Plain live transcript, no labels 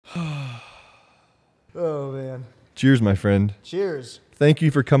Cheers, my friend. Cheers. Thank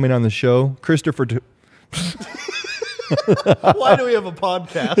you for coming on the show. Christopher... Why do we have a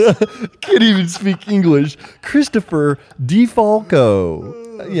podcast? Can't even speak English. Christopher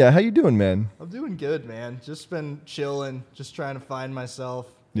Difolco. Yeah, how you doing, man? I'm doing good, man. Just been chilling, just trying to find myself.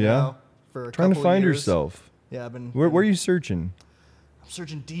 Yeah? For a Trying to couple find years. yourself. Yeah, I've been. Where are you searching? I'm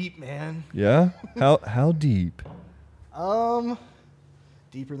searching deep, man. Yeah? How deep?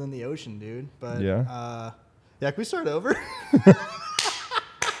 Deeper than the ocean, dude. But Yeah. can we start over?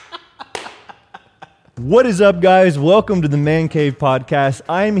 What is up, guys? Welcome to the Man Cave Podcast.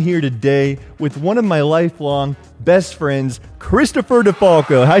 I'm here today with one of my lifelong best friends, Christopher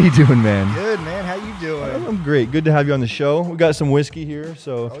Difolco. How you doing, man? Good, man. How you doing? I'm great. Good to have you on the show. We got some whiskey here,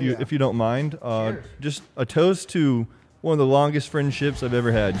 so yeah. if you don't mind, Cheers. just a toast to one of the longest friendships I've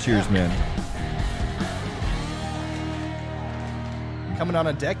ever had. Cheers, man. Coming on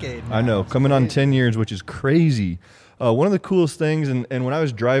a decade. I know, It's coming on amazing. 10 years, which is crazy. One of the coolest things, and when I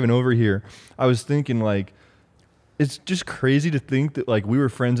was driving over here, I was thinking, like, it's just crazy to think that, like, we were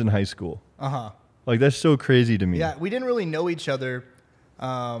friends in high school. Uh-huh. Like, that's so crazy to me. Yeah, we didn't really know each other.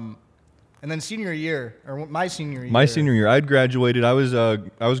 And then senior year, or my senior year. My senior year, I'd graduated. I was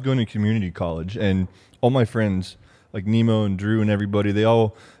going to community college, and all my friends, like Nemo and Drew and everybody, they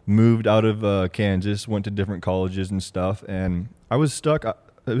all moved out of Kansas, went to different colleges and stuff, and I was stuck.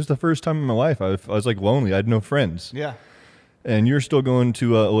 It was the first time in my life I was like lonely. I had no friends. Yeah. And you're still going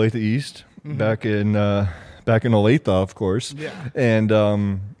to Olathe East, back in Olathe, of course. Yeah. And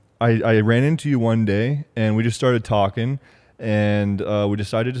I ran into you one day, and we just started talking, and we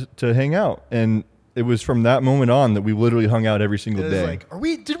decided to hang out. And it was from that moment on that we literally hung out every single It was day.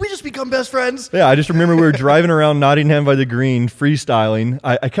 like, did we just become best friends? Yeah, I just remember we were driving around Nottingham by the Green, freestyling.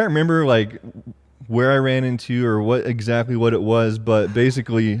 I can't remember like where I ran into or what it was, but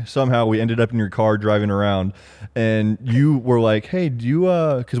basically somehow we ended up in your car driving around, and you were like, "Hey, do you?"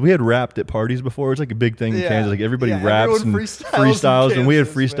 Because we had rapped at parties before. It's like a big thing in Yeah. Kansas. Like everybody Yeah, raps everyone and freestyles in and we had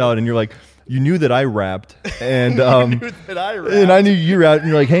Kansas, freestyled, man. and you're like, you knew that I rapped, and You knew that I rapped. and I knew you rapped, and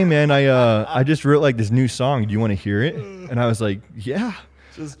you're like, "Hey, man, I just wrote like this new song. Do you want to hear it?" And I was like, "Yeah."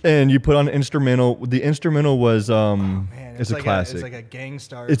 And you put on an instrumental. The instrumental was Man, it's a like classic. It's like a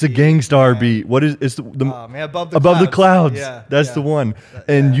Gangstar. It's a beat. Gangstar Yeah. beat. What is it's the Man, above the clouds? Yeah, That's yeah. the one.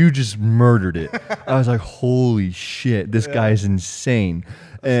 And yeah. you just murdered it. I was like, holy shit, this guy's insane.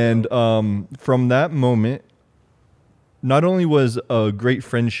 And from that moment, not only was a great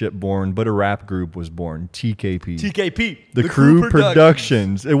friendship born, but a rap group was born. TKP. TKP. The Crew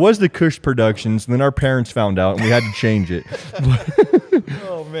Productions. It was the Kush Productions, and then our parents found out, and we had to change it.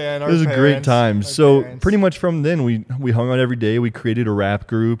 Oh man, It was a great time. So pretty much from then, we hung out every day. We created a rap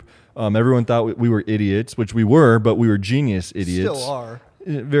group. Everyone thought we were idiots, which we were, but we were genius idiots. Still are.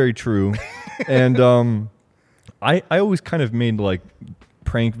 Very true. And I always kind of made like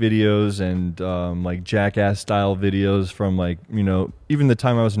prank videos and like jackass style videos from like, you know, even the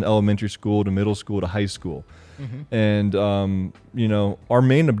time I was in elementary school to middle school to high school. Mm-hmm. And you know, our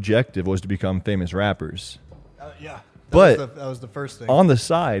main objective was to become famous rappers. Yeah. But that was the first thing. on the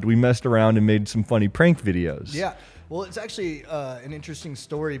side, we messed around and made some funny prank videos. Yeah. Well, it's actually an interesting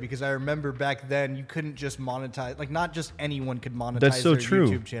story because I remember back then you couldn't just monetize, like not just anyone could monetize That's so their true.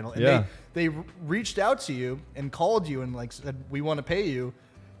 YouTube channel. And Yeah. they reached out to you and called you and like said, we want to pay you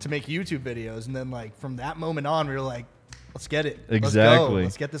to make YouTube videos. And then like from that moment on, we were like, let's get it. Let's go. Exactly.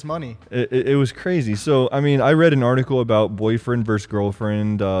 Let's get this money. It was crazy. So, I mean, I read an article about boyfriend versus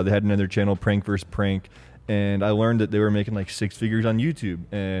girlfriend. They had another channel, prank versus prank. And I learned that they were making like 6 figures on YouTube.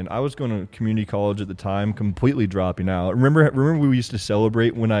 And I was going to community college at the time, completely dropping out. Remember we used to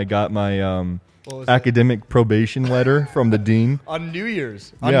celebrate when I got my What was academic probation letter from the dean? On New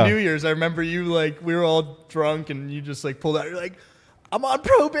Year's. Yeah. On New Year's, I remember you like, we were all drunk and you just like pulled out, you're like, I'm on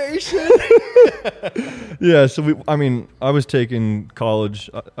probation. Yeah, so I was taking college.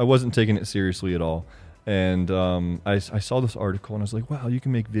 I wasn't taking it seriously at all. And I saw this article and I was like, wow, you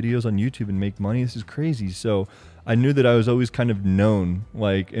can make videos on YouTube and make money. This is crazy. So I knew that I was always kind of known,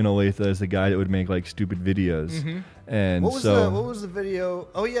 like in Olathe, as the guy that would make like stupid videos. Mm-hmm. And what so was the video?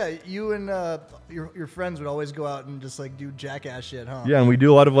 Oh yeah, you and your friends would always go out and just like do jackass shit, huh? yeah, and we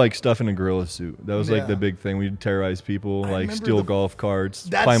do a lot of like stuff in a gorilla suit. That was like Yeah. the big thing. We'd terrorize people, like remember steal golf carts,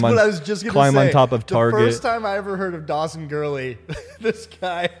 That's climb on what I was just gonna climb say. on top of Target. The first time I ever heard of Dawson Gurley, this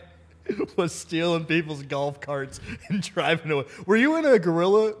guy was stealing people's golf carts and driving away. Were you in a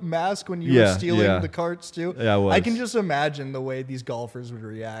gorilla mask when you were stealing the carts too? Yeah, I was. I can just imagine the way these golfers would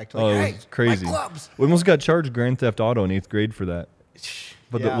react. Like, Oh, it hey, was crazy. my gloves. We almost got charged Grand Theft Auto in 8th grade for that.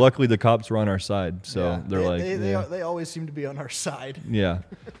 But luckily the cops were on our side, so they always seem to be on our side. Yeah,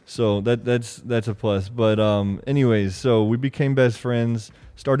 so that's a plus. But anyways, so we became best friends.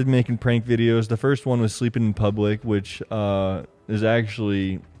 Started making prank videos. The first one was sleeping in public, which is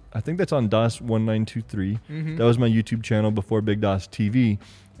actually, I think that's on DOS 1923. Mm-hmm. That was my YouTube channel before Big DOS TV.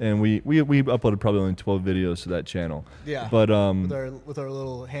 And we uploaded probably only 12 videos to that channel. Yeah. But with our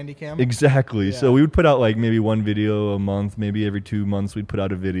little handy cam. Exactly. Yeah. So we would put out like maybe one video a month, maybe every 2 months we'd put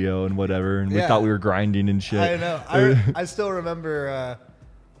out a video and whatever. And we thought we were grinding and shit. I know. I still remember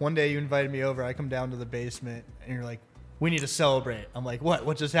one day you invited me over. I come down to the basement and you're like, "We need to celebrate." I'm like, "What?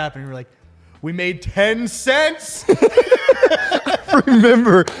 What just happened?" You're like, "We made 10 cents."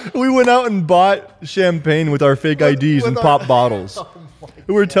 Remember, we went out and bought champagne with our fake IDs and pop bottles.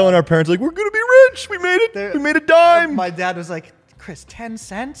 We were telling our parents, like, we're going to be rich. We made it. We made a dime. My dad was like, "Chris, 10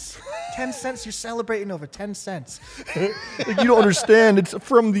 cents? 10 cents? You're celebrating over 10 cents. Like, you don't understand. It's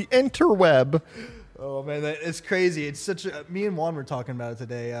from the interweb. Oh, man, it's crazy. It's such a... Me and Juan were talking about it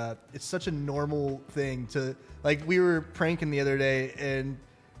today. It's such a normal thing to... Like, we were pranking the other day, and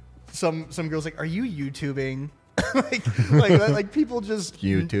some girl's like, "Are you YouTubing?" like people just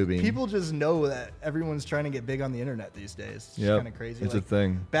YouTubing. People just know that everyone's trying to get big on the internet these days. It's kind of crazy. It's a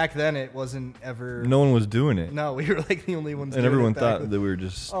thing. Back then, it wasn't ever. No one was doing it. No, we were like the only ones. And everyone thought that we were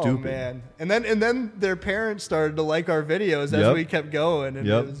just stupid. Oh man! And then their parents started to like our videos as we kept going, and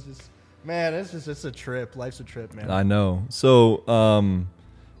it was just, man, it's a trip. Life's a trip, man. I know. So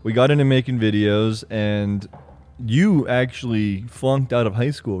we got into making videos, and you actually flunked out of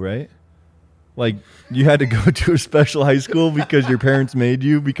high school, right? Like, you had to go to a special high school because your parents made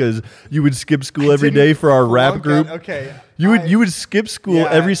you, because you would skip school every day for our rap group. Okay. You would skip school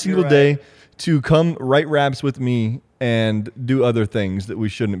every single day to come write raps with me and do other things that we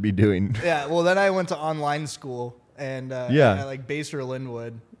shouldn't be doing. Yeah, well, then I went to online school, and I like Baser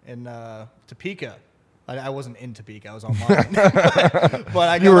Linwood in Topeka. I wasn't in Topeka. I was online.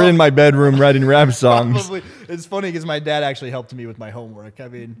 But you were in my bedroom writing rap songs. Probably. It's funny because my dad actually helped me with my homework. I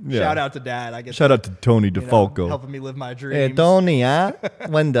mean, shout out to Dad. I guess. Shout out to Tony Difolco. Helping me live my dreams. Hey, Tony, huh?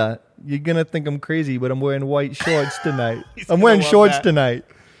 Wenda, you're going to think I'm crazy, but I'm wearing white shorts tonight. I'm wearing shorts tonight.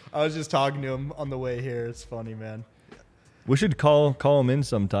 I was just talking to him on the way here. It's funny, man. We should call him in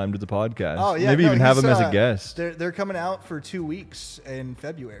sometime to the podcast. Oh, yeah. Maybe even have him as a guest. They're coming out for 2 weeks in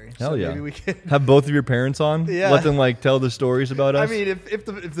February. Hell so yeah. Maybe we could have both of your parents on? Yeah. Let them like tell the stories about us? I mean, if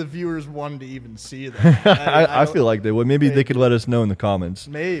the viewers wanted to even see that. I feel like they would. Maybe they could let us know in the comments.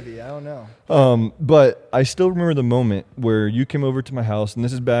 Maybe. I don't know. But I still remember the moment where you came over to my house, and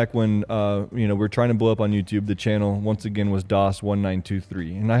this is back when we were trying to blow up on YouTube. The channel, once again, was DOS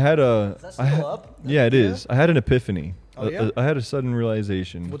 1923. And I had a... Is that still up? Yeah, it is. I had an epiphany. Oh, yeah? I had a sudden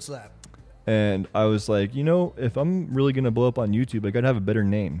realization. What's that? And I was like, if I'm really going to blow up on YouTube, I got to have a better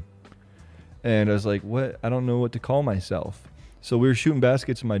name. And I was like, what? I don't know what to call myself. So we were shooting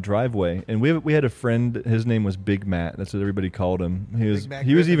baskets in my driveway, and we had a friend. His name was Big Matt. That's what everybody called him.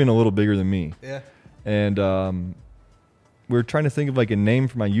 He was even a little bigger than me. Yeah. And we were trying to think of like a name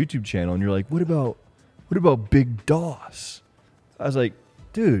for my YouTube channel, and you're like, what about Big DOS? I was like,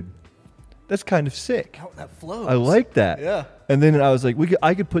 dude, that's kind of sick. Oh, that flows. I like that. Yeah. And then I was like,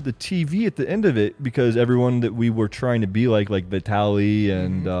 I could put the TV at the end of it, because everyone that we were trying to be like Vitaly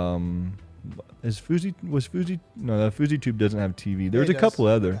and FuziTube doesn't have TV. There was a couple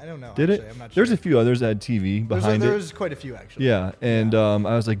other. I don't know. Did actually, it? I'm not sure. There's a few others that had TV behind it. There was quite a few actually. Yeah, and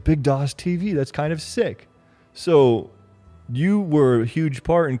I was like, Big DOS TV. That's kind of sick. So you were a huge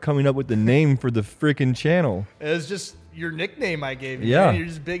part in coming up with the name for the freaking channel. It was just your nickname I gave you. Yeah. Man. You're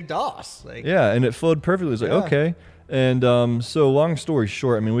just Big DOS. Yeah, and it flowed perfectly. It was like, okay. And so long story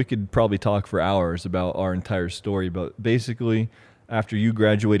short, I mean, we could probably talk for hours about our entire story, but basically, after you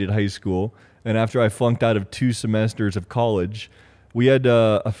graduated high school and after I flunked out of 2 semesters of college, we had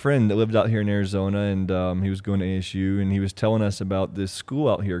a friend that lived out here in Arizona, and he was going to ASU, and he was telling us about this school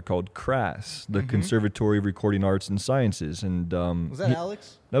out here called CRAS, the Conservatory of Recording Arts and Sciences. And was that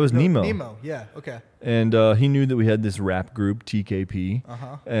Alex? That was Nemo. Nemo, yeah, okay. And he knew that we had this rap group, TKP,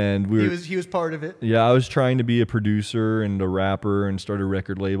 and he was part of it. Yeah, I was trying to be a producer and a rapper and start a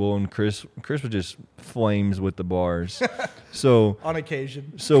record label, and Chris was just flames with the bars. So on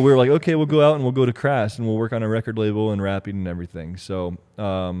occasion. So we were like, okay, we'll go out and we'll go to Crass and we'll work on a record label and rapping and everything. So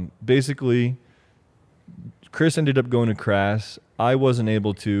basically, Chris ended up going to Crass. I wasn't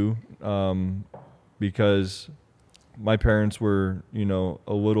able to because my parents were,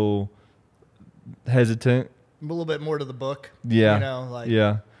 a little hesitant. A little bit more to the book. Yeah.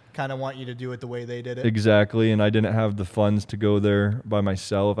 Yeah. kind of want you to do it the way they did it. Exactly, and I didn't have the funds to go there by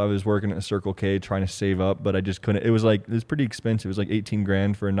myself. I was working at Circle K trying to save up, but I just couldn't. It was pretty expensive. It was like 18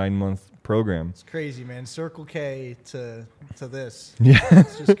 grand for a 9-month program. It's crazy, man. Circle K to this. Yeah.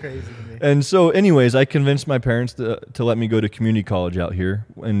 It's just crazy to me. And so anyways, I convinced my parents to let me go to community college out here,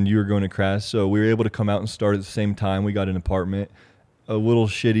 and you were going to Crass, so we were able to come out and start at the same time. We got an apartment. A little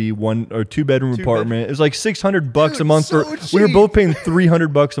shitty 1 or 2 bedroom apartment. It was like $600 a month so for. cheap. We were both paying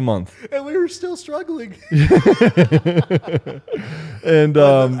 $300 a month, And we were still struggling. and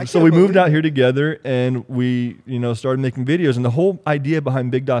I so can't we moved believe out it. here together, and we started making videos. And the whole idea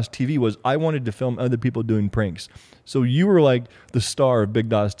behind Big Doss TV was I wanted to film other people doing pranks. So you were like the star of Big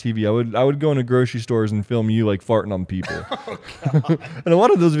Doss TV. I would go into grocery stores and film you like farting on people. And a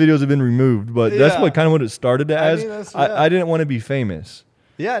lot of those videos have been removed, but that's Yeah. what it started as. that's- I didn't want to be famous.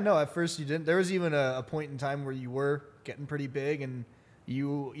 Yeah, no, at first you didn't. There was even a point in time where you were getting pretty big and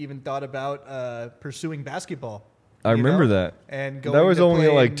you even thought about pursuing basketball. I remember that. And That going was to only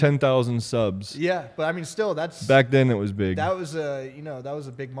play like in- 10,000 subs. Yeah, but I mean, still, that's Back then it was big. that was that was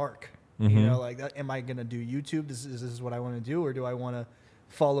a big mark. You Mhm. know, like, am I gonna do YouTube? Is this what I want to do, or do I want to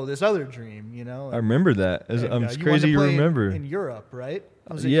follow this other dream? You know, I remember that. And, It's you wanted crazy to you play remember. in Europe, right?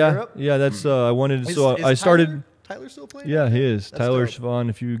 Was it Yeah, Europe? yeah. That's I wanted. Is- So is I started. Tyler still playing? Yeah, he is. That's Tyler dope. Siobhan,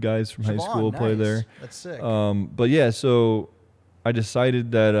 a few guys from high Siobhan, school play nice. there. That's sick. But yeah, so I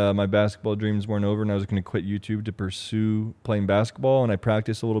decided that my basketball dreams weren't over, and I was going to quit YouTube to pursue playing basketball. And I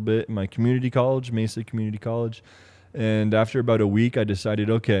practiced a little bit in my community college, Mesa Community College. And after about a week, I decided,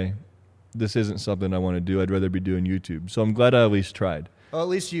 okay, this isn't something I want to do. I'd rather be doing YouTube. So I'm glad I at least tried. Well, at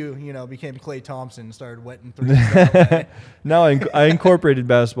least you became Klay Thompson and started wetting threes. that way. Now I incorporated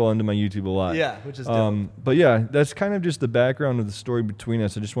basketball into my YouTube a lot. Yeah, which is dope. But yeah, that's kind of just the background of the story between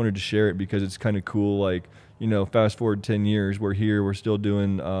us. I just wanted to share it because it's kind of cool. Like, fast forward 10 years, we're here, we're still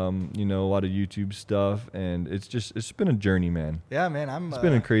doing, a lot of YouTube stuff, and it's been a journey, man. Yeah, man, It's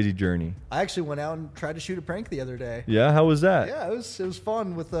been a crazy journey. I actually went out and tried to shoot a prank the other day. Yeah, how was that? Yeah, it was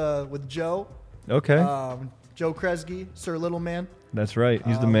fun with Joe. Okay, Joe Kresge, Sir Little Man. that's right.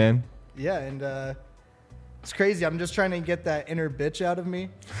 He's the um, man. Yeah, and it's crazy. I'm just trying to get that inner bitch out of me.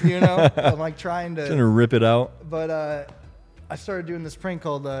 I'm like trying Trying to to. rip it out. But I started doing this prank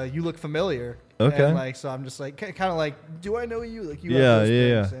called "You Look Familiar." Okay. And so I'm just like kind of like, do I know you? Like you. Yeah, have those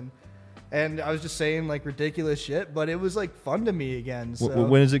yeah, pranks. And I was just saying like ridiculous shit, but it was like fun to me again. So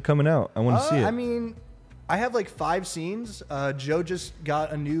When is it coming out? I want to see it. I mean, I have like 5 scenes. Joe just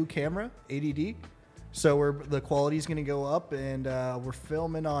got a new camera, ADD. So the quality's going to go up, and we're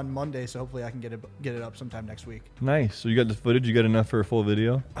filming on Monday. So hopefully I can get it up sometime next week. Nice. So you got the footage. You got enough for a full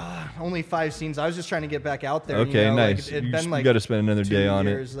video? Only 5 scenes. I was just trying to get back out there. Okay, Like, nice. it'd You been like got to spend another 2 day on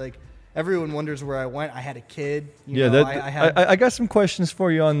it. years. Like everyone wonders where I went. I had a kid. I got some questions for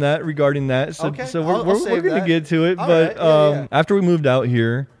you on that regarding that. So, Okay, so I'll we're save going to that. get to it. All but right, yeah. after we moved out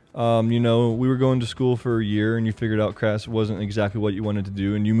here, we were going to school for a year, and you figured out Crass wasn't exactly what you wanted to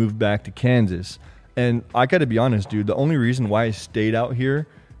do, and you moved back to Kansas. And I got to be honest, dude, the only reason why I stayed out here,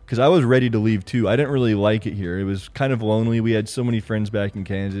 because I was ready to leave too. I didn't really like it here. It was kind of lonely. We had so many friends back in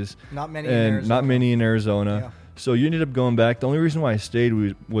Kansas. Not many and in Arizona. not many in Arizona. Yeah. So you ended up going back. The only reason why I stayed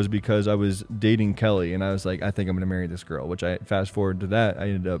was because I was dating Kelly, and I was like, I think I'm going to marry this girl, which I fast forward to that. I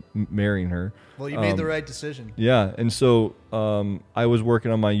ended up marrying her. Well, you made the right decision. Yeah. And so I was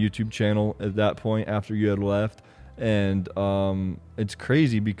working on my YouTube channel at that point after you had left. And it's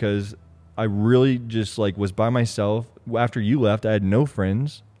crazy because I really just like was by myself. After you left, I had no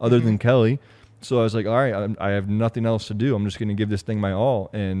friends other than Kelly. So I was like, all right, I have nothing else to do. I'm just going to give this thing my all.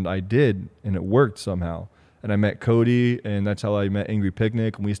 And I did, and it worked somehow. And I met Cody, and that's how I met Angry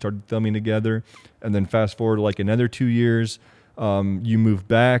Picnic, and we started filming together. And then fast forward like another 2 years, you moved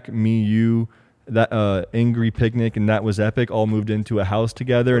back, me, you, that Angry Picnic, and That Was Epic all moved into a house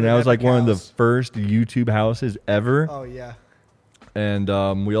together. And that was like one of the first YouTube houses ever. Oh yeah. And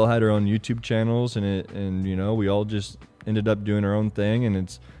we all had our own YouTube channels, and we all just ended up doing our own thing, and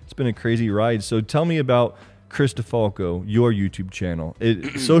it's been a crazy ride. So tell me about Chris Difolco, your YouTube channel.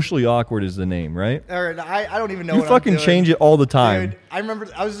 Socially Awkward is the name, right? All right, I don't even know. You what fucking I'm doing. change it all the time. Dude, I remember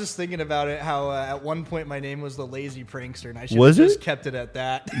I was just thinking about it. How at one point my name was the Lazy Prankster, and I should Was have just it? kept it at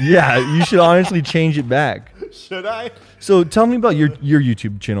that. Yeah, you should honestly change it back. Should I? So tell me about your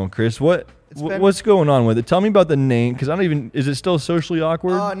YouTube channel, Chris. What's going on with it? Tell me about the name, because I don't even. Is it still Socially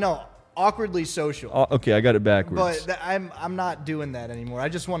Awkward? No, Awkwardly Social. Okay, I got it backwards. But I'm not doing that anymore. I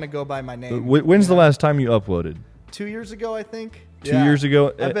just want to go by my name. When's the last time you uploaded? 2 years ago, I think. 2 years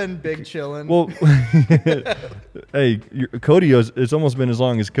ago. I've been big chilling. Well, hey, Cody, it's almost been as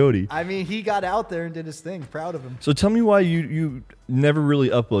long as Cody. I mean, he got out there and did his thing. Proud of him. So tell me why you never really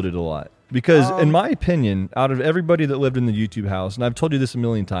uploaded a lot. Because in my opinion, out of everybody that lived in the YouTube house, and I've told you this a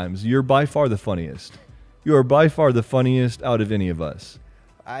million times, you're by far the funniest. You are by far the funniest out of any of us.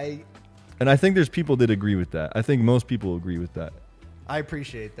 And I think there's people that agree with that. I think most people agree with that. I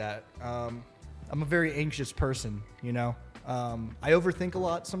appreciate that. I'm a very anxious person, you know. I overthink a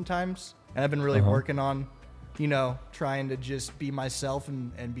lot sometimes, and I've been really working on, you know, trying to just be myself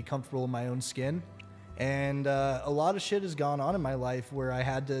and be comfortable in my own skin. And a lot of shit has gone on in my life where I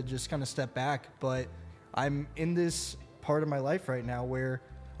had to just kind of step back. But I'm in this part of my life right now where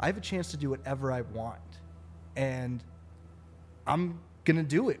I have a chance to do whatever I want. And I'm going to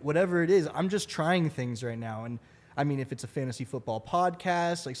do it, whatever it is. I'm just trying things right now. And I mean, if it's a fantasy football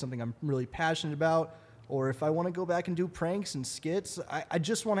podcast, like something I'm really passionate about, or if I want to go back and do pranks and skits, I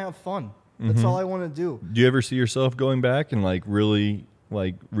just want to have fun. That's all I want to do. Do you ever see yourself going back and like really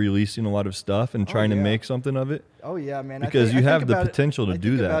like releasing a lot of stuff and trying to make something of it? Oh yeah, man. Because you have the potential to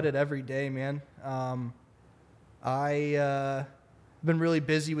do that. I think about it every day, man. I've been really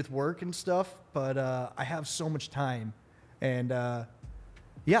busy with work and stuff, but I have so much time, and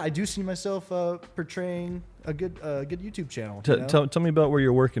yeah, I do see myself portraying a good YouTube channel. Tell me about where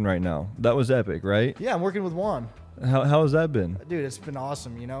you're working right now. That was epic, right? Yeah, I'm working with Juan. How has that been? Dude, it's been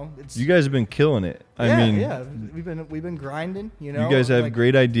awesome, you know. You guys have been killing it. I mean, we've been grinding, you know. You guys have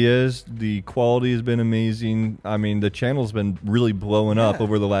great ideas. The quality has been amazing. I mean, the channel's been really blowing up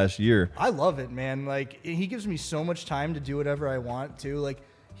over the last year. I love it, man. Like, he gives me so much time to do whatever I want to. Like,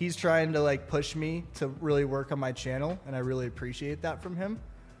 he's trying to like push me to really work on my channel, and I really appreciate that from him.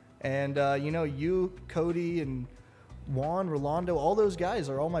 And you know, you, Cody, and Juan, Rolando, all those guys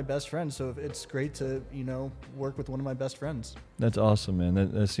are all my best friends. So it's great to, you know, work with one of my best friends. That's awesome, man.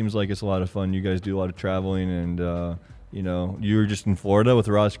 That seems like it's a lot of fun. You guys do a lot of traveling, and you know, you were just in Florida with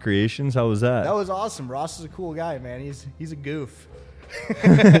Ross Creations. How was that? That was awesome. Ross is a cool guy, man. He's a goof.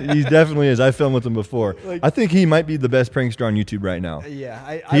 He definitely is. I filmed with him before. Like, I think he might be the best prankster on YouTube right now.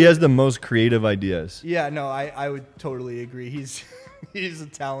 Yeah, he has the most creative ideas. Yeah, no, I would totally agree. He's a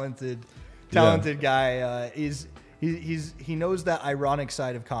talented guy. He knows that ironic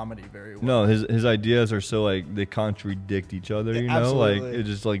side of comedy very well. No, his ideas are so like they contradict each other, you know? Absolutely. Like it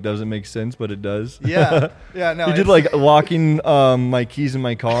just like doesn't make sense, but it does. Yeah. Yeah, no. He did like locking my keys in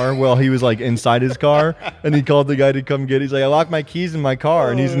my car while he was like inside his car, and he called the guy to come get it. He's like, I locked my keys in my car,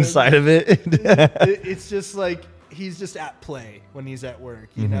 and he's inside of it. It's just like he's just at play when he's at work,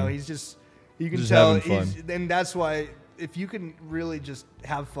 you know? He's just, you can just tell and that's why if you can really just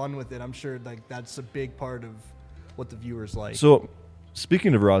have fun with it, I'm sure like that's a big part of what the viewers like. So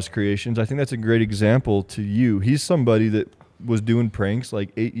speaking of Ross Creations, I think that's a great example to you. He's somebody that was doing pranks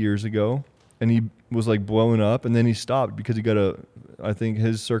like 8 years ago, and he was like blowing up, and then he stopped because he got I think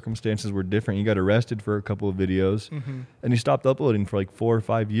his circumstances were different. He got arrested for a couple of videos, and he stopped uploading for like 4 or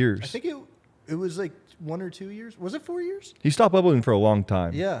 5 years. I think it was like 1 or 2 years. Was it 4 years? He stopped uploading for a long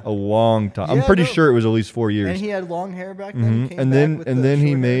time. Yeah. A long time. Yeah, I'm pretty sure it was at least 4 years. And he had long hair back then. And then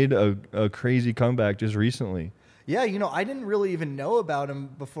he made a crazy comeback just recently. Yeah, you know, I didn't really even know about him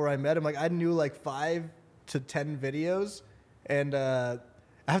before I met him. Like, I knew like 5 to 10 videos, and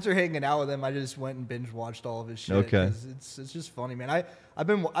after hanging out with him, I just went and binge watched all of his shit. Okay, it's just funny, man. I've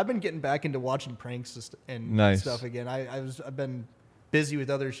been getting back into watching pranks and stuff again. I've been busy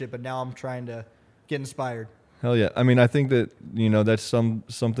with other shit, but now I'm trying to get inspired. Hell yeah! I mean, I think that you know that's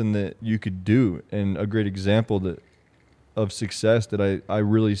something that you could do, and a great example of success that I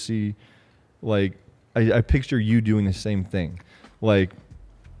really see, like. I picture you doing the same thing, like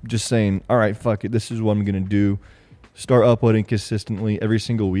just saying, all right, fuck it, this is what I'm going to do. Start uploading consistently every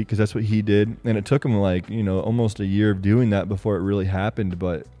single week, because that's what he did. And it took him like, you know, almost a year of doing that before it really happened.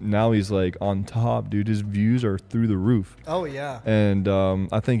 But now he's like on top, dude. His views are through the roof. Oh, yeah. And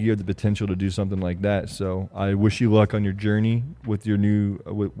I think you have the potential to do something like that. So I wish you luck on your journey with your new,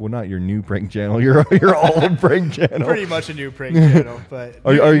 well, not your new prank channel, your old prank channel. Pretty much a new prank channel. But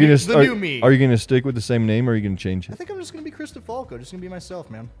are you going to stick with the same name, or are you going to change it? I think I'm just going to be Chris Difolco. Just going to be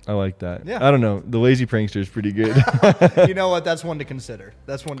myself, man. I like that. Yeah. I don't know. The Lazy Prankster is pretty good. You know what? That's one to consider.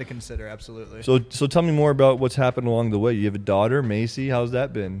 Absolutely. So tell me more about what's happened along the way. You have a daughter, Macy. How's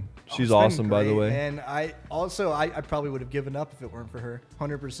that been? She's awesome, by the way. And I probably would have given up if it weren't for her.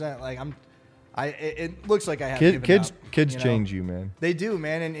 100%. Like it looks like I have given up. Kids change you, man. They do,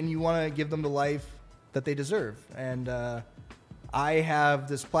 man. And you want to give them the life that they deserve. And I have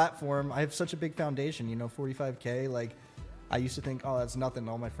this platform. I have such a big foundation, you know, 45K. Like, I used to think, oh, that's nothing.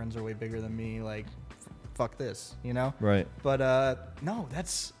 All my friends are way bigger than me. Like, fuck this, you know? Right. But no,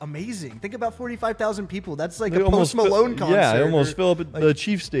 that's amazing. Think about 45,000 people. That's like They a Post Malone concert. Yeah, I almost or, fill up the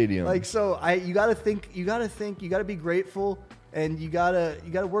Chiefs Stadium. Like, so you gotta think, you gotta be grateful, and you gotta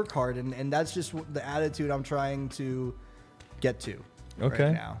work hard, and that's just the attitude I'm trying to get to right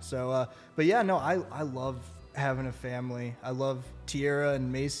now. So, but yeah, no, I love having a family. I love Tierra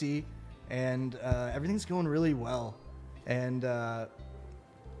and Macy, and everything's going really well. And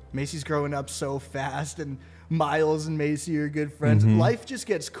Macy's growing up so fast, and Miles and Macy are good friends. Mm-hmm. Life just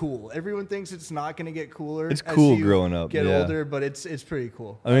gets cool. Everyone thinks it's not going to get cooler. It's cool as you growing up. Get yeah. older, but it's pretty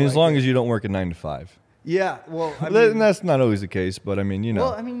cool. I mean, as like long it. as you don't work a 9 to 5. Yeah, well, I And mean, that's not always the case, but I mean, you know.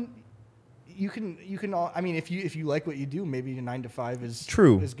 well, I mean, you can. All, I mean, if you like what you do, maybe your 9 to 5 is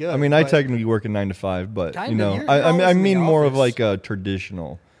True. Is good. I mean, I but- technically work a 9 to 5, but Kinda, you know, you're I always in mean the more of office. like a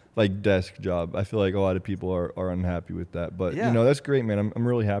traditional, like desk job. I feel like a lot of people are unhappy with that, but Yeah. you know, that's great, man. I'm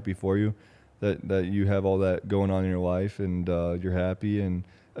really happy for you that you have all that going on in your life, and you're happy and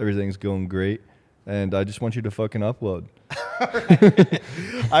everything's going great. And I just want you to fucking upload.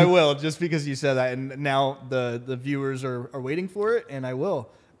 I will, just because you said that, and now the viewers are waiting for it, and I will.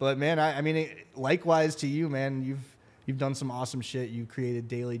 But man, I mean, likewise to you, man. You've done some awesome shit. You created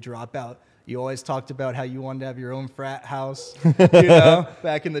Daily Dropout. You always talked about how you wanted to have your own frat house, you know,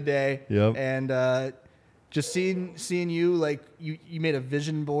 back in the day. Yep. And just seeing you, like you made a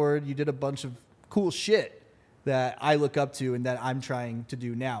vision board. You did a bunch of cool shit that I look up to and that I'm trying to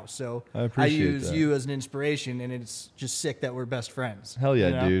do now. So I appreciate use that. you as an inspiration, and it's just sick that we're best friends. Hell yeah,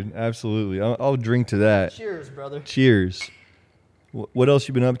 you know? dude. Absolutely. I'll drink to that. Cheers, brother. Cheers. What else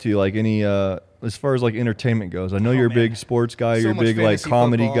you been up to? Like any, as far as like entertainment goes? I know you're a man. big sports guy. So You're a much big like fantasy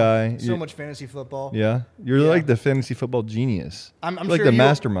comedy football. guy. So much fantasy football. Yeah, you're Yeah. like the fantasy football genius. I'm You're like sure the you-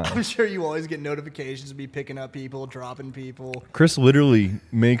 mastermind. I'm sure you always get notifications of me picking up people, dropping people, Chris literally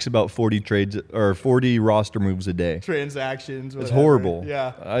makes about 40 trades or 40 roster moves a day. transactions. It's whatever. horrible.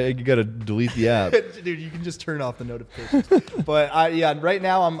 Yeah. You got to delete the app. Dude, you can just turn off the notifications. But right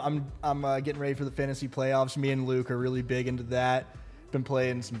now I'm getting ready for the fantasy playoffs. Me and Luke are really big into that. Been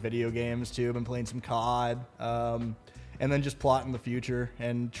playing some video games too. Been playing some COD, and then just plotting the future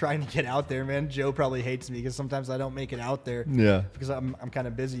and trying to get out there. Man, Joe probably hates me because sometimes I don't make it out there. Yeah. Because I'm kind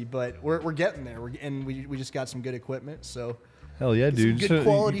of busy, but we're getting there. And we just got some good equipment. So Hell yeah, some dude. good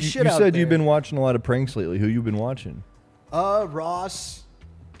quality shit you out said there. you've been watching a lot of pranks lately. Who you been watching? Ross,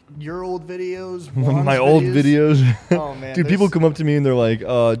 your old videos, Juan's My old videos. Oh man, Dude, people there's- come up to me and they're like,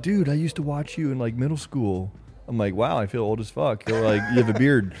 dude, I used to watch you in like middle school. I'm like, wow, I feel old as fuck. They're like, you have a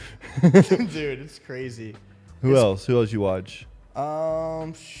beard. dude, it's crazy. Who else? Who else you watch?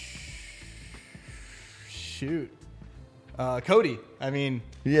 Shoot. Cody. I mean,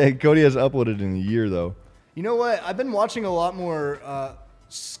 Yeah, Cody hasn't uploaded in a year though. you know what? I've been watching a lot more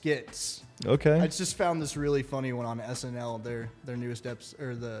skits. Okay. I just found this really funny one on SNL, their newest episode,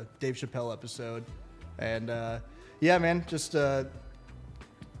 or the Dave Chappelle episode, and yeah, man, just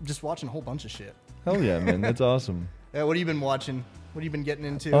watching a whole bunch of shit. Hell yeah, man. That's awesome. Yeah, what have you been watching? What have you been getting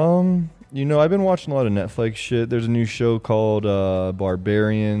into? You know, I've been watching a lot of Netflix shit. There's a new show called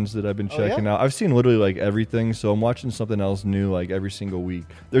Barbarians that I've been Oh, yeah? checking out. I've seen literally like everything, so I'm watching something else new like every single week.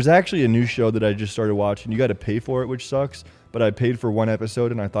 There's actually a new show that I just started watching. You got to pay for it, which sucks, but I paid for one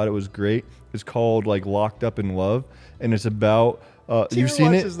episode and I thought it was great. It's called like Locked Up in Love, and it's about Tina you've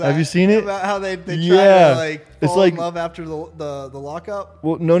seen it? watches that. Have you seen it? About how they try Yeah. to like It's fall like- in love after the lockup?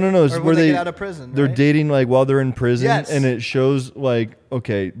 Well, no. It's Or where when they they get out of prison, They're right? dating like while they're in prison, Yes. and it shows like,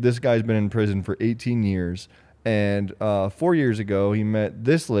 okay, this guy's been in prison for 18 years, and 4 years ago he met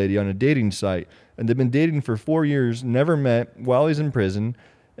this lady on a dating site, and they've been dating for 4 years, never met while he's in prison,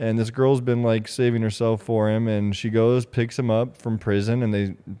 and this girl's been like saving herself for him, and she goes, picks him up from prison, and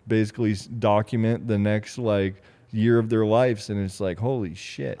they basically document the next like year of their lives, and it's like, holy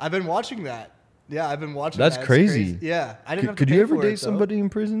shit. I've been watching that. Yeah, I've been watching That's that. It's crazy. Yeah. I didn't have to Could pay you ever for date it, though. somebody in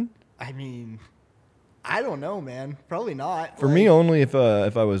prison? I mean, I don't know, man. Probably not. For me, only if I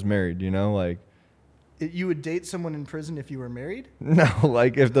was married, you know, like. You would date someone in prison if you were married? No,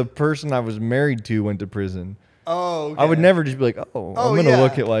 like if the person I was married to went to prison, Oh, okay. I would never just be like, oh, I'm gonna yeah.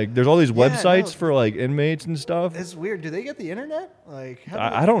 look at like there's all these Yeah, websites no. for like inmates and stuff. It's weird. Do they get the internet? Like, how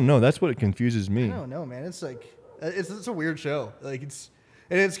do I don't know. That's what it confuses I me. don't know, man. It's like it's a weird show. Like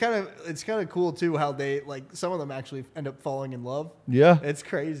it's kind of cool too how they like some of them actually end up falling in love. Yeah. It's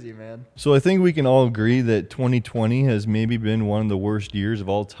crazy, man. So I think we can all agree that 2020 has maybe been one of the worst years of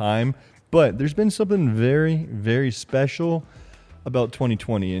all time. But there's been something very, very special about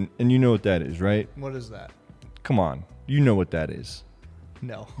 2020, and you know what that is, right? What is that? Come on, you know what that is.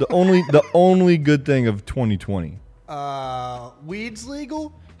 No. The only good thing of 2020. Weed's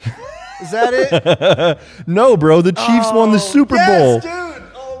legal? Is that it? No, bro. The Chiefs won the Super Bowl. Yes, dude.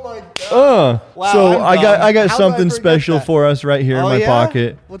 Oh my god. Wow, So I'm dumb. I got How did I something forget special that? for us right here in my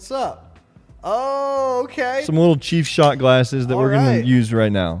pocket. What's up? Oh, okay. Some little Chiefs shot glasses that All we're gonna right. use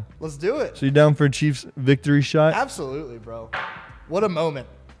right now. Let's do it. So you down for a Chiefs victory shot? Absolutely, bro. What a moment.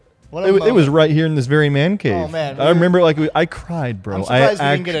 What a It moment. was right here in this very man cave. Oh, man. I remember I cried, bro. I'm surprised we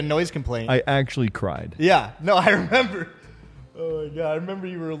didn't get a noise complaint. I actually cried. Yeah. No, I remember. Oh my god, I remember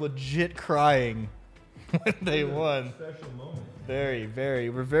you were legit crying when they won. Special moment. Very, very.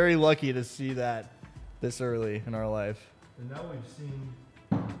 We're very lucky to see that this early in our life. And now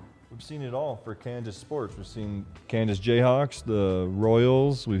we've seen it all for Kansas sports. We've seen Kansas Jayhawks, the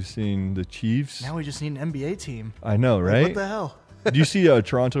Royals. We've seen the Chiefs. Now we just need an NBA team. I know, Like, right? what the hell? Do you see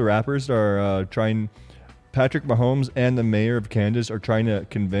Toronto Raptors are trying? Patrick Mahomes and the mayor of Kansas are trying to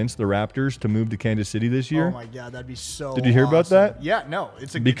convince the Raptors to move to Kansas City this year. Oh my god, that'd be so Did you hear about awesome. that? Yeah, no.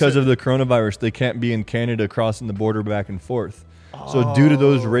 Because of the coronavirus, they can't be in Canada crossing the border back and forth. So due to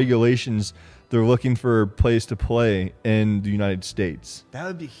those regulations, they're looking for a place to play in the United States. That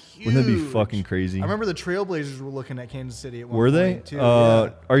would be huge. Wouldn't that be fucking crazy? I remember the Trailblazers were looking at Kansas City at one Were they? point too. Yeah.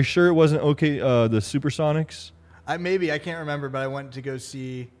 Are you sure it wasn't okay? The Supersonics? Maybe I can't remember, but I went to go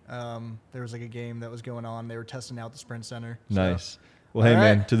see. There was like a game that was going on. They were testing out the Sprint Center. So. Nice. Well, hey, All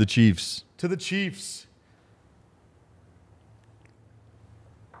man, right. to the Chiefs. To the Chiefs.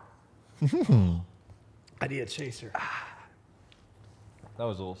 I need a chaser. That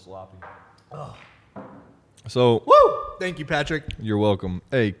was a little sloppy. So, Woo! Thank you, Patrick. you're welcome.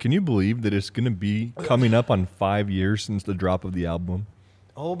 Hey, can you believe that it's going to be coming up on 5 years since the drop of the album?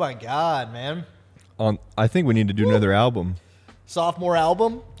 Oh my God, man! I think we need to do another album. Sophomore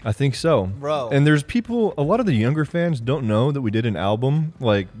album. I think so. Bro. And there's people, a lot of the younger fans don't know that we did an album,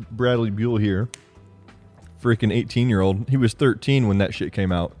 like Bradley Buell here. Freaking 18-year-old. He was 13 when that shit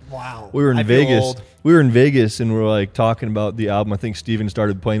came out. Wow. We were in I feel Vegas. old. We were in Vegas and we were like talking about the album. I think Steven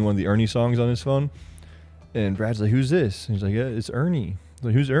started playing one of the Ernie songs on his phone. And Brad's like, "Who's this?" And he's like, "Yeah, it's Ernie." I'm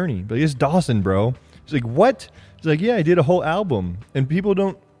like, "Who's Ernie?" But it's Dawson, bro. He's like, "What?" He's like, "Yeah, I did a whole album." And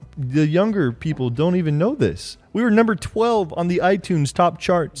the younger people don't even know this. We were number 12 on the iTunes top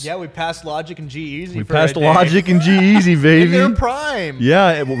charts. Yeah, we passed Logic and G-Eazy. We for passed a day. Logic and G-Eazy, In baby. their prime.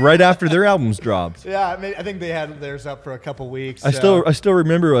 Yeah, right after their albums dropped. Yeah, I think they had theirs up for a couple weeks. I still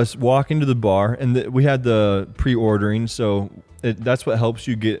remember us walking to the bar, and we had the pre-ordering. So that's what helps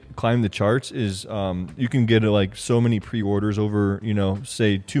you climb the charts. Is you can get like so many pre-orders over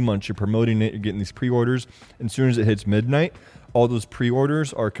say 2 months. You're promoting it, you're getting these pre-orders, and as soon as it hits midnight, all those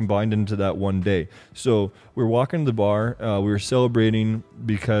pre-orders are combined into that one day. So we're walking to the bar. We were celebrating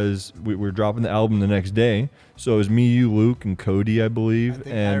because we were dropping the album the next day. So it was me, you, Luke, and Cody, I believe.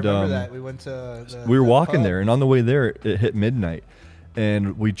 I remember that. We went to we were walking pub. there, and on the way there, it hit midnight.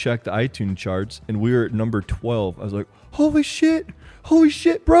 And we checked the iTunes charts, and we were at number 12. I was like, holy shit,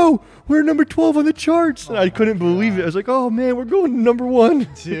 bro. We're number 12 on the charts. And I couldn't believe it. I was like, oh, man, we're going to number 1.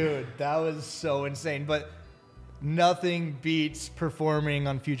 Dude, that was so insane. But nothing beats performing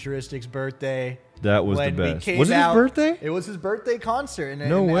on Futuristic's birthday. That was the When we best. came Was it his out- birthday? It was his birthday concert.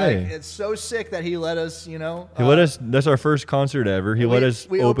 No way. It's so sick that he let us, He let us. That's our first concert ever. He let us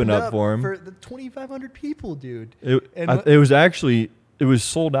we open opened up for him. For the 2,500 people, dude. It was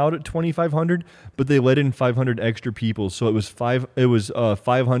sold out at 2,500, but they let in 500 extra people, so it was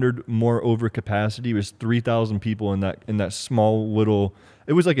 500 more over capacity. It was 3,000 people in that small little.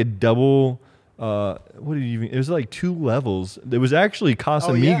 It was like a double. It was like 2 levels. It was actually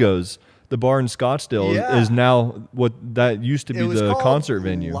Casamigos, the bar in Scottsdale, Yeah. is now what that used to be It was the called concert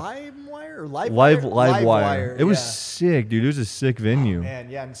venue. LiveWire or Live Livewire. It was yeah. sick, dude. It was a sick venue. Man,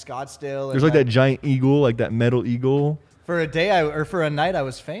 yeah, in Scottsdale. There's like that giant eagle, like that metal eagle. For a day for a night, I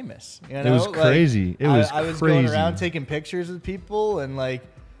was famous. You know? was crazy. It was I was going crazy. around taking pictures with people and like.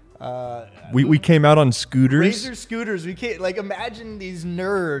 We came out on scooters. Razor scooters. We can't imagine these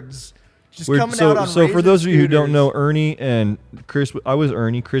nerds just We're- coming so out on so for Razor those of you who don't scooters. know, Ernie and Chris, I was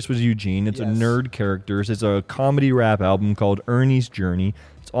Ernie. Chris was Eugene. It's a Yes. nerd characters. It's a comedy rap album called Ernie's Journey.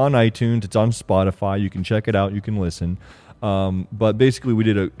 It's on iTunes. It's on Spotify. You can check it out. You can listen. But basically, we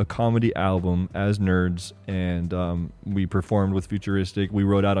did a comedy album as nerds, and we performed with Futuristic. We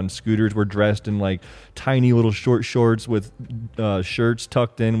rode out on scooters. We're dressed in like tiny little short shorts with shirts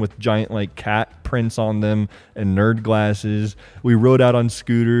tucked in with giant like cat prints on them and nerd glasses. We rode out on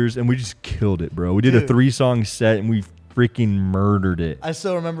scooters, and we just killed it, bro. We did a Dude. 3-song set, and we freaking murdered it. I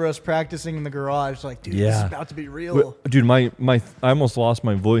still remember us practicing in the garage. Like, dude, this Yeah. is about to be real. Dude, I almost lost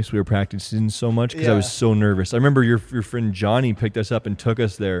my voice. We were practicing so much because I was Yeah. so nervous. I remember your friend Johnny picked us up and took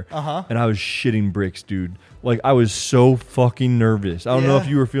us there, Uh-huh. and I was shitting bricks, dude. Like, I was so fucking nervous. I don't know if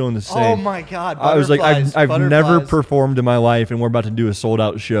you were feeling the same. Oh my God. I was like, I've never butterflies. performed in my life, and we're about to do a sold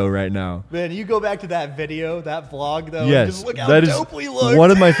out show right now. Man, you go back to that video, that vlog, though. Yes, And just look how that is dope we look. one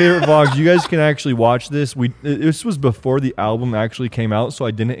of my favorite vlogs. You guys can actually watch this. This was before the album actually came out, so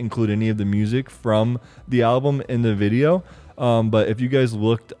I didn't include any of the music from the album in the video. But if you guys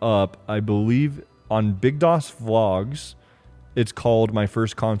looked up, I believe on Big DOS Vlogs, it's called My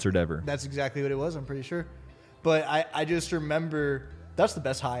First Concert Ever. That's exactly what it was, I'm pretty sure. But I just remember that's the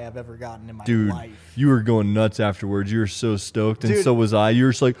best high I've ever gotten in my life. You were going nuts afterwards. You were so stoked, and Dude. so was I. You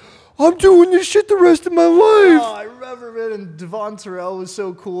were just like, I'm doing this shit the rest of my life. Oh, I remember, man. And Devon Terrell was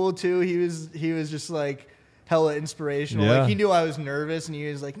so cool too. He was just like hella inspirational. Yeah. Like he knew I was nervous, and he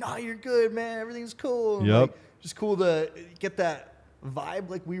was like, "No, you're good, man. Everything's cool." And, Yep. like, just cool to get that vibe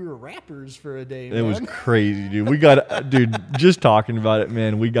like we were rappers for a day. It was crazy, dude. We got, dude. Just talking about it,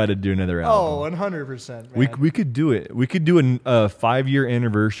 man. We got to do another album. 100%. Man. We could do it. We could do a 5-year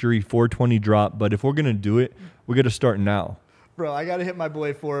anniversary 420 drop. But if we're gonna do it, we got to start now. Bro, I gotta hit my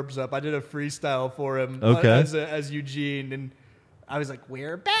boy Forbes up. I did a freestyle for him as Eugene, and I was like,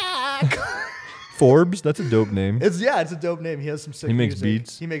 "We're back." Forbes, that's a dope name. It's a dope name. He has some sick He makes music.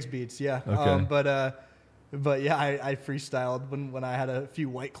 beats? He makes beats, yeah. Okay. But yeah, I freestyled when I had a few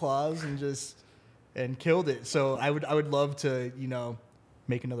White Claws and killed it. So I would love to,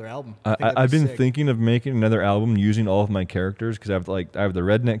 make another album. I think that'd I've be been sick. thinking of making another album using all of my characters because I have the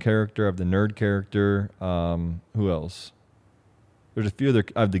redneck character, I have the nerd character. Who else? There's a few other.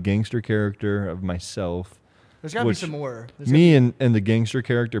 I have the gangster character of myself. There's gotta be some more. Me and the gangster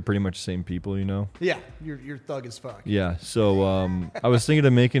character are pretty much the same people, you know? Yeah, you're thug as fuck. Yeah. So I was thinking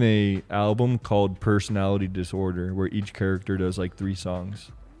of making a album called Personality Disorder where each character does like 3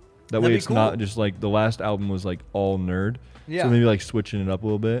 songs. That way That'd be it's cool. not just like the last album was like all nerd. Yeah. So maybe like switching it up a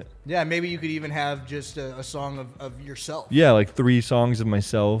little bit. Yeah, maybe you could even have just a song of yourself. Yeah, like 3 songs of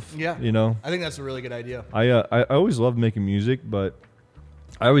myself. Yeah. You know? I think that's a really good idea. I always loved making music, but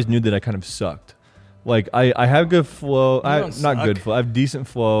I always knew that I kind of sucked. Like I have good flow. I don't not suck. good flow. I have decent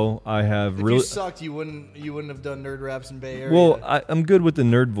flow. I have If really. you sucked, you wouldn't have done nerd raps in Bay Area. Well, I'm good with the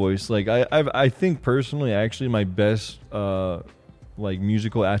nerd voice. Like I think personally, actually, my best like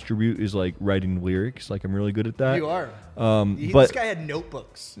musical attribute is like writing lyrics. Like I'm really good at that. you are. But This guy had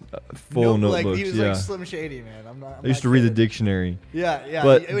notebooks. full Like, notebooks. he was yeah. like Slim Shady, man. I used to read the dictionary. Yeah, yeah.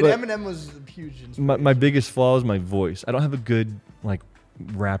 But- Eminem was a huge inspiration. My biggest flaw is my voice. I don't have a good like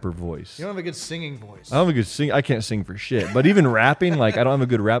rapper voice. You don't have a good singing voice. I don't have a good sing. I can't sing for shit. But even rapping, like I don't have a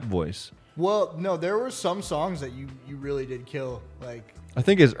good rap voice. Well, no, there were some songs that you really did kill. Like, I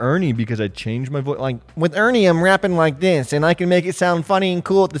think as Ernie because I changed my voice. Like with Ernie, I'm rapping like this, and I can make it sound funny and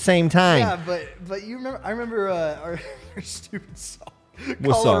cool at the same time. yeah, but you remember? I remember our stupid song,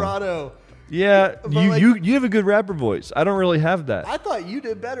 What song? Colorado. Yeah, But you have a good rapper voice. I don't really have that. I thought you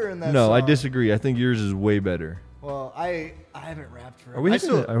did better in that. No, song. I disagree. I think yours is way better. Well, I haven't rapped for.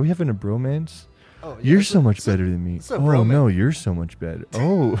 Are we having a bromance? Oh, yeah, You're so much better than me. it's a Oh bromance. no, you're so much better.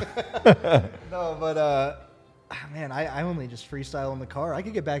 Oh, No, but man, I only just freestyle in the car. I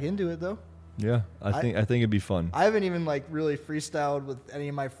could get back into it though. yeah. I think it'd be fun. I haven't even like really freestyled with any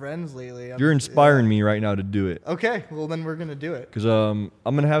of my friends lately. You're inspiring me right now to do it. Okay, well then we're gonna do it. Because I'm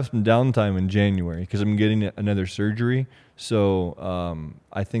gonna have some downtime in January because I'm getting another surgery. So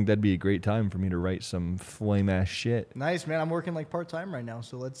I think that'd be a great time for me to write some flame ass shit. Nice, man. I'm working like part time right now,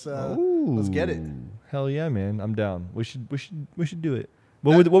 so let's Ooh, get it. Hell yeah, man! I'm down. We should do it.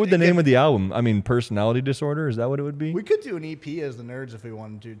 What would the name of the album? I mean, Personality Disorder. Is that what it would be? We could do an EP as the Nerds if we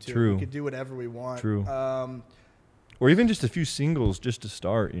wanted to too. True. We could do whatever we want. True. Or even just a few singles just to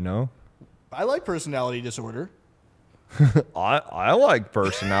start. You know. I like Personality Disorder. I like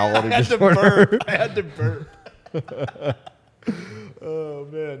Personality I had to Disorder. burp. I had to burp. Oh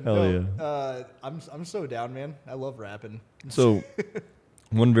man. Hell yeah. I'm so down, man. I love rapping. So,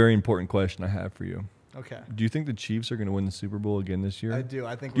 one very important question I have for you. Okay. Do you think the Chiefs are going to win the Super Bowl again this year? I do.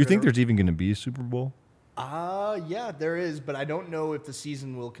 I think. Do you think there's even going to be a Super Bowl? Yeah, there is, but I don't know if the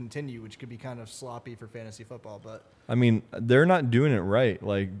season will continue, which could be kind of sloppy for fantasy football. But I mean, they're not doing it right.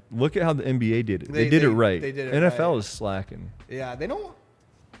 Like, look at how the NBA did it. They did it right. They did it NFL right. is slacking. Yeah, they don't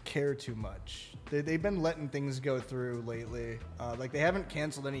care too much. They've been letting things go through lately. Like they haven't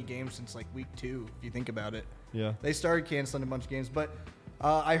canceled any games since like week 2, if you think about it. Yeah. They started canceling a bunch of games, but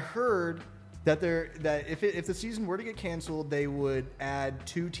I heard that if the season were to get canceled, they would add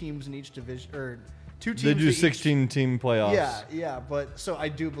 2 teams in each division or 2 teams. They do to each- 16-team playoffs. Yeah, but so I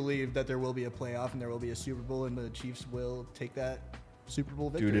do believe that there will be a playoff and there will be a Super Bowl, and the Chiefs will take that Super Bowl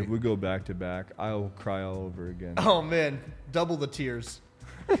victory. Dude, if we go back to back, I'll cry all over again. Oh man, double the tears.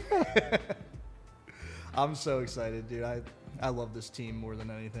 I'm so excited, dude. I love this team more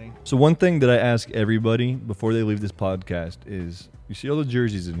than anything. So one thing that I ask everybody before they leave this podcast is, you see all the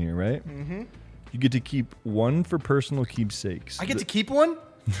jerseys in here, right? Mm-hmm. You get to keep one for personal keepsakes. I get to keep one?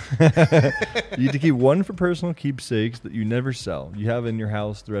 You get to keep one for personal keepsakes that you never sell. You have in your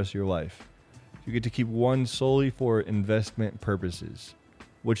house the rest of your life. You get to keep one solely for investment purposes.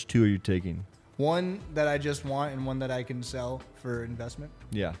 Which two are you taking? One that I just want and one that I can sell for investment.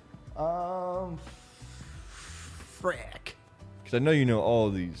 Yeah. Frick. Because I know you know all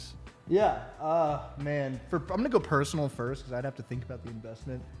of these. Yeah. Man. I'm gonna go personal first because I'd have to think about the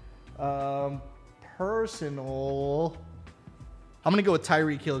investment. Personal. I'm gonna go with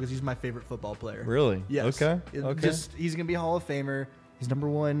Tyreek Hill because he's my favorite football player. Really? Yes. Okay. He's gonna be a Hall of Famer. He's number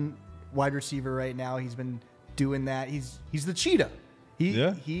one wide receiver right now. He's been doing that. He's the cheetah.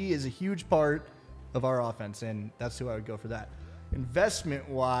 He is a huge part of our offense, and that's who I would go for that. Investment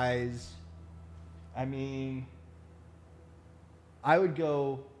wise, I mean, I would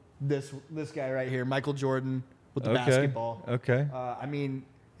go this guy right here, Michael Jordan with the basketball. Okay. I mean,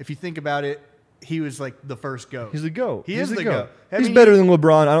 if you think about it, he was like the first GOAT. He's the GOAT. He is the GOAT. He's better than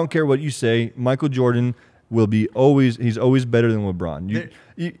LeBron. I don't care what you say. Michael Jordan will be he's always better than LeBron.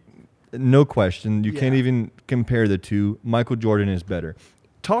 No question. You can't even compare the two. Michael Jordan is better.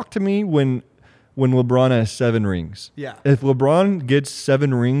 Talk to me when LeBron has 7 rings. Yeah. If LeBron gets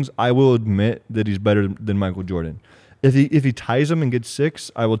 7 rings, I will admit that he's better than Michael Jordan. If he ties them and gets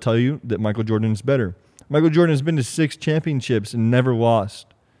 6, I will tell you that Michael Jordan is better. Michael Jordan has been to 6 championships and never lost.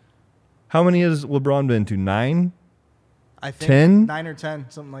 How many has LeBron been to? 9? I think 10? 9 or 10,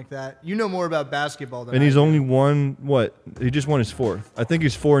 something like that. You know more about basketball than And I he's do. only won what? He just won his 4th. I think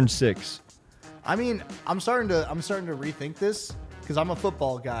he's 4 and 6. I mean, I'm starting to rethink this because I'm a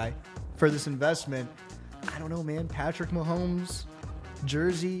football guy for this investment. I don't know, man. Patrick Mahomes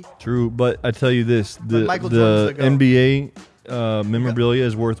jersey. True, but I tell you this: the Michael Jordan's the GOAT. NBA memorabilia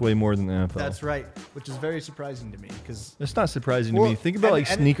is worth way more than the NFL. That's right, which is very surprising to me because It's not surprising to me. Think about like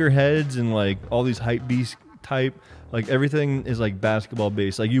and- sneakerheads and like all these hype beast type. Like everything is like basketball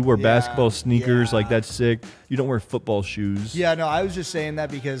based. Like you wear basketball sneakers, like that's sick. You don't wear football shoes. yeah, no, I was just saying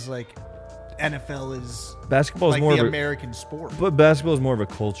that because like NFL is Basketball is like more the of American sport. but basketball is more of a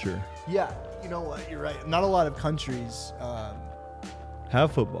culture. Yeah, you know what? You're right. Not a lot of countries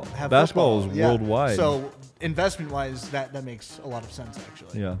Have football. have Basketball football. is Yeah. worldwide. So investment wise, that makes a lot of sense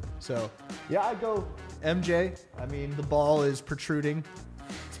actually. yeah. So yeah, I go MJ. I mean, the ball is protruding.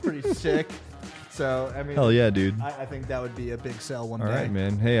 It's pretty sick. So I mean, Hell yeah, dude. I think that would be a big sell one All day. right,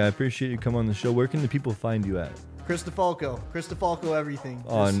 man. Hey, I appreciate you coming on the show. Where can the people find you at? Chris Difolco, everything.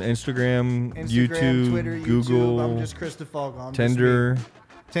 On Just Instagram, Instagram, YouTube, Twitter, Google, YouTube. I'm just Chris Difolco. I'm just Tinder. me.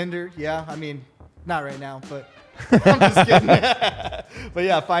 Tinder, yeah. I mean, not right now, but I'm just kidding. But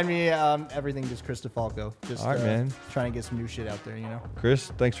yeah, find me everything just Chris Difolco. Just All right, man. Trying to get some new shit out there, you know. Chris,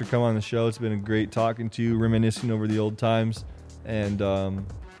 thanks for coming on the show. It's been a great talking to you, reminiscing over the old times, and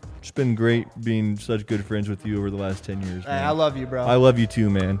it's been great being such good friends with you over the last 10 years. Hey, Man. I love you, bro. I love you too,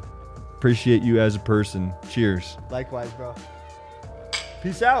 man. Appreciate you as a person. Cheers. Likewise, bro.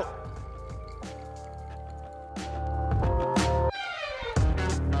 Peace out.